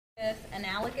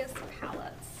analogous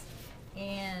palettes.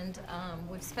 And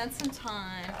we've spent some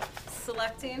time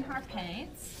selecting our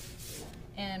paints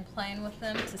and playing with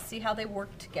them to see how they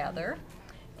work together.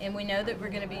 And we know that we're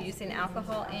going to be using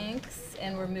alcohol inks,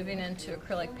 and we're moving into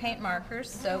acrylic paint markers,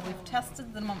 so we've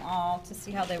tested them all to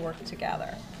see how they work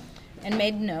together and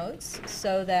made notes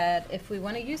so that if we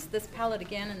want to use this palette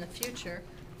again in the future,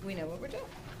 we know what we're doing.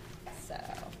 So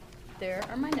there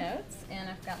are my notes, and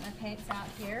I've got my paints out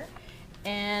here.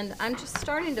 And I'm just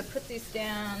starting to put these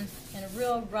down in a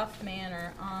real rough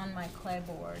manner on my clay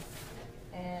board.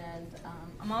 And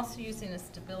I'm also using a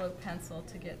Stabilo pencil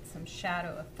to get some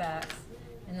shadow effects.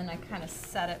 And then I kind of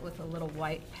set it with a little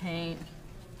white paint.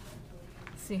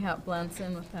 See how it blends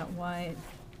in with that white.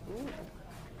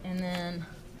 And then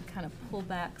I kind of pull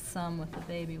back some with the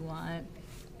baby white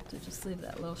to just leave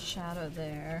that little shadow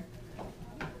there.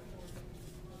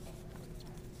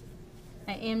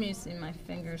 I am using my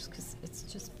fingers because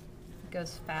it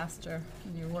goes faster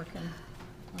when you're working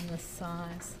on this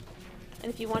size.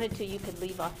 And if you wanted to, you could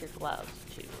leave off your gloves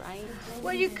too, right?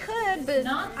 Well, you could, but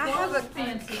Not I have a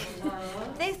fancy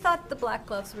gloves. They thought the black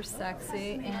gloves were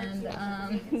sexy, and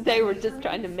They were just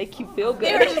trying to make you feel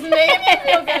they good. were just making me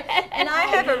feel good. And I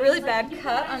have a really bad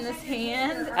cut on this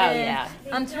hand, and yeah.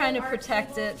 I'm trying to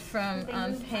protect it from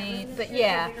paint. But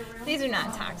yeah, these are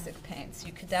not toxic paints.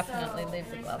 You could definitely leave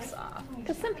the gloves off.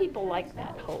 Because some people like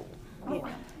that whole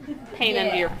paint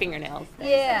under your fingernails thing.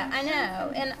 Yeah, I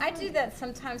know, and I do that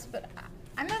sometimes, but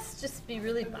I must just be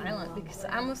really violent because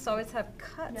I almost always have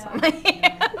cuts on my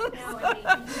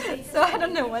hands. So I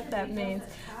don't know what that means.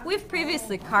 We've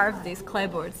previously carved these clay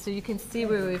boards, so you can see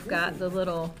where we've got the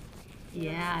little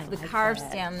the carves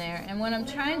down there. And what I'm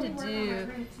trying to do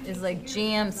is like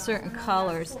jam certain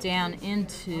colors down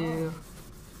into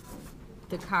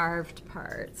the carved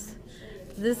parts.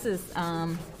 This is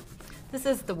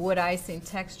the wood icing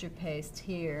texture paste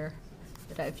here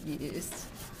that I've used.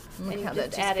 Look And how you that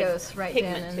just just added goes right down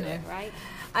pigment in to there. it, right?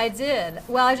 I did.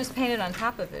 Well, I just painted on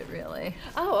top of it, really.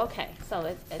 Oh, okay. So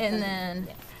it And doesn't- then,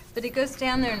 yeah. but it goes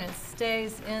down there and it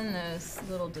stays in those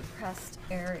little depressed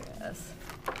areas.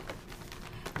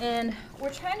 And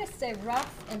we're trying to stay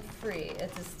rough and free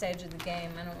at this stage of the game.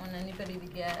 I don't want anybody to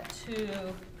get too,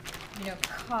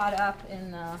 caught up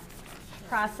in the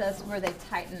process where they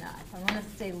tighten up. I want to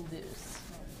stay loose.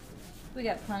 We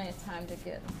got plenty of time to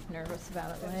get nervous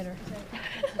about it later.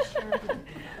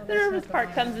 The nervous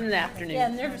part comes in the afternoon. Yeah,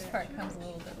 the nervous part comes a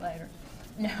little bit later.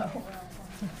 No.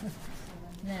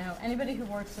 No, anybody who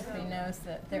works with me knows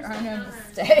that there are no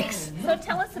mistakes. So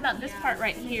tell us about this part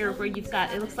right here where you've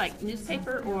got, it looks like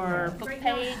newspaper or book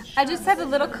page. I just have a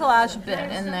little collage bit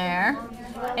in there,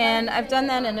 and I've done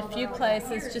that in a few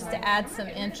places just to add some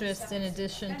interest in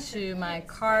addition to my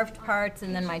carved parts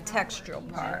and then my textural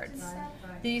parts.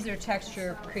 These are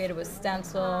texture created with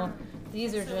stencil.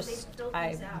 These are just,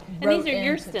 I And wrote these are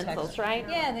your into stencils, texture. right?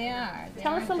 Yeah, they are. They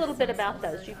Tell are us a little bit stencils. about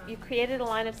those. You created a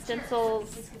line of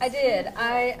stencils. I did.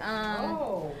 I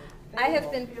have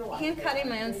been hand cutting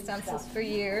my own stencils for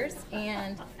years,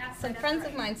 and some friends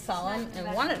of mine saw them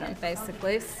and wanted them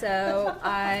basically. So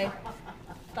I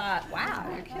thought,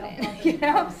 wow, you're kidding.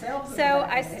 So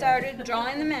I started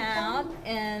drawing them out,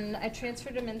 and I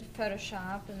transferred them into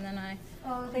Photoshop, and then I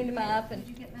cleaned them up and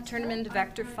turned them into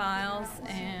vector files,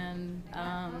 and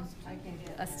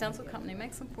a stencil company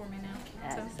makes them for me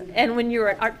now. So. And when you were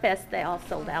at Art Fest, they all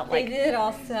sold out. They Like did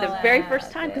all sell the very out.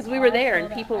 first time, because They we were all there and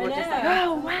sold people out. were I just like,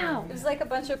 know. oh, wow. It was like a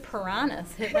bunch of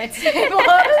piranhas hit my table.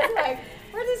 I was like,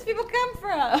 where do these people come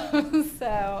from?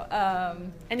 So,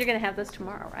 And you're going to have those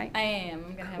tomorrow, right? I am.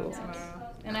 I'm going to have them tomorrow.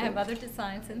 And I have other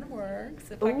designs in the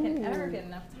works if I can ever get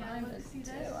enough time to do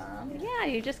them. Yeah,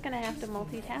 you're just going to have to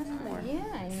multitask more. Yeah,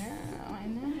 I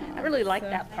know. I really like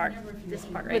that part, this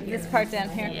part right With here. this part down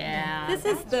here. Yeah. This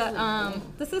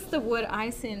is the wood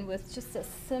icing with just a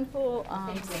simple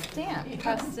stamp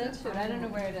pressed into it. I don't know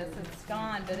where it is. It's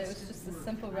gone, but it was just a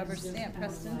simple rubber stamp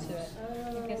pressed into it.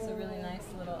 It gives a really nice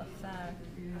little effect.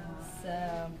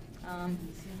 So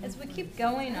as we keep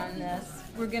going on this,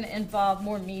 we're going to involve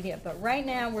more media. But right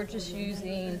now, we're just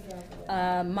using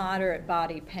moderate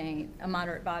body paint, a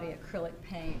moderate body acrylic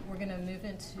paint. We're going to move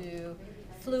into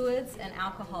fluids and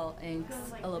alcohol inks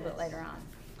a little bit later on.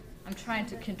 I'm trying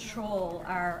to control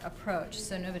our approach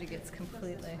so nobody gets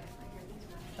completely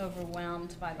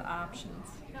overwhelmed by the options.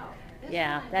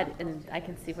 Yeah, and I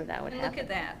can see where that would Look happen. at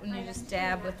that, when you just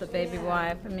dab with the baby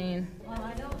wipe. I mean,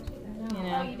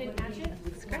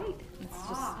 It's great.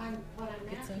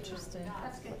 it's interesting.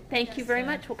 Thank you very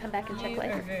much. We'll come back and check You are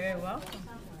later. very welcome.